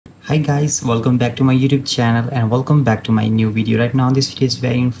Hi guys, welcome back to my YouTube channel and welcome back to my new video. Right now this video is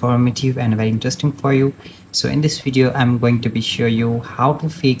very informative and very interesting for you. So in this video I'm going to be show you how to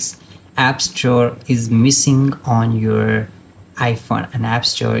fix App Store is missing on your iPhone. An App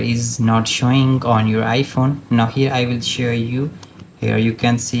Store is not showing on your iPhone. Now here I will show you. Here you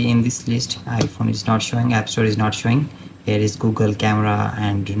can see in this list iPhone is not showing, App Store is not showing. Here is Google camera,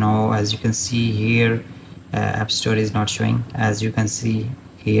 and as you can see here App Store is not showing. As you can see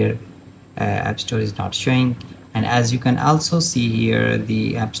here App Store is not showing, and as you can also see here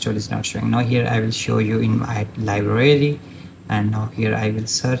the App Store is not showing. Now here I will show you in my library, and now here I will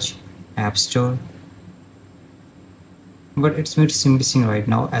search App Store, but it's missing right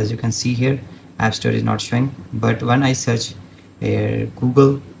now. As you can see here App Store is not showing, but when I search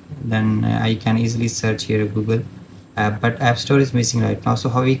Google, then I can easily search here Google, but App Store is missing right now. So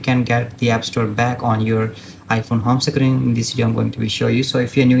how we can get the App Store back on your iPhone home screen, in this video I'm going to be show you. So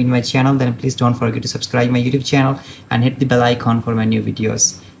if you're new in my channel, then please don't forget to subscribe my YouTube channel and hit the bell icon for my new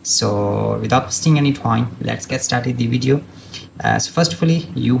videos. So without wasting any time, let's get started the video. So first of all,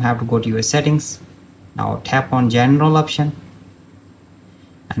 you have to go to your settings. Now tap on general option,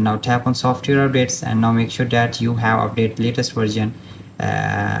 and now tap on software updates, and now make sure that you have updated latest version.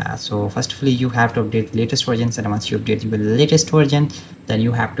 So first of all, you have to update the latest versions, and once you update your latest version, then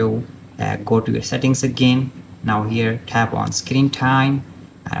you have to go to your settings again. Now here tap on screen time,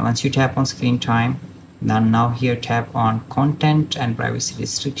 and once you tap on screen time, then now here tap on content and privacy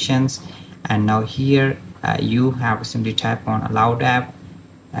restrictions, and now here you have to simply tap on allowed app,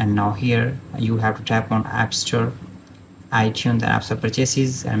 and now here you have to tap on App Store, iTunes and App Store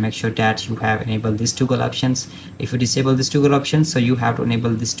purchases, and make sure that you have enabled these toggle options. If you disable these toggle options, so you have to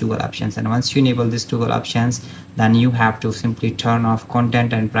enable these toggle options, and once you enable these toggle options, then you have to simply turn off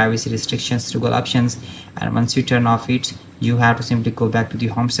content and privacy restrictions toggle options, and once you turn off it, you have to simply go back to the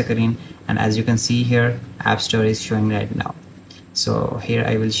home screen, and as you can see here App Store is showing right now. So here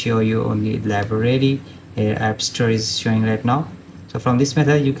I will show you only library. Here App Store is showing right now. So from this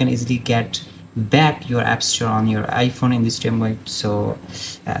method you can easily get back your App Store on your iPhone in this demo. So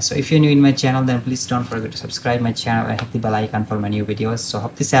if you're new in my channel, then please don't forget to subscribe my channel and hit the bell icon for my new videos. So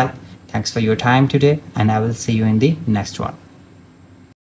hope this helped. Thanks for your time today, and I will see you in the next one.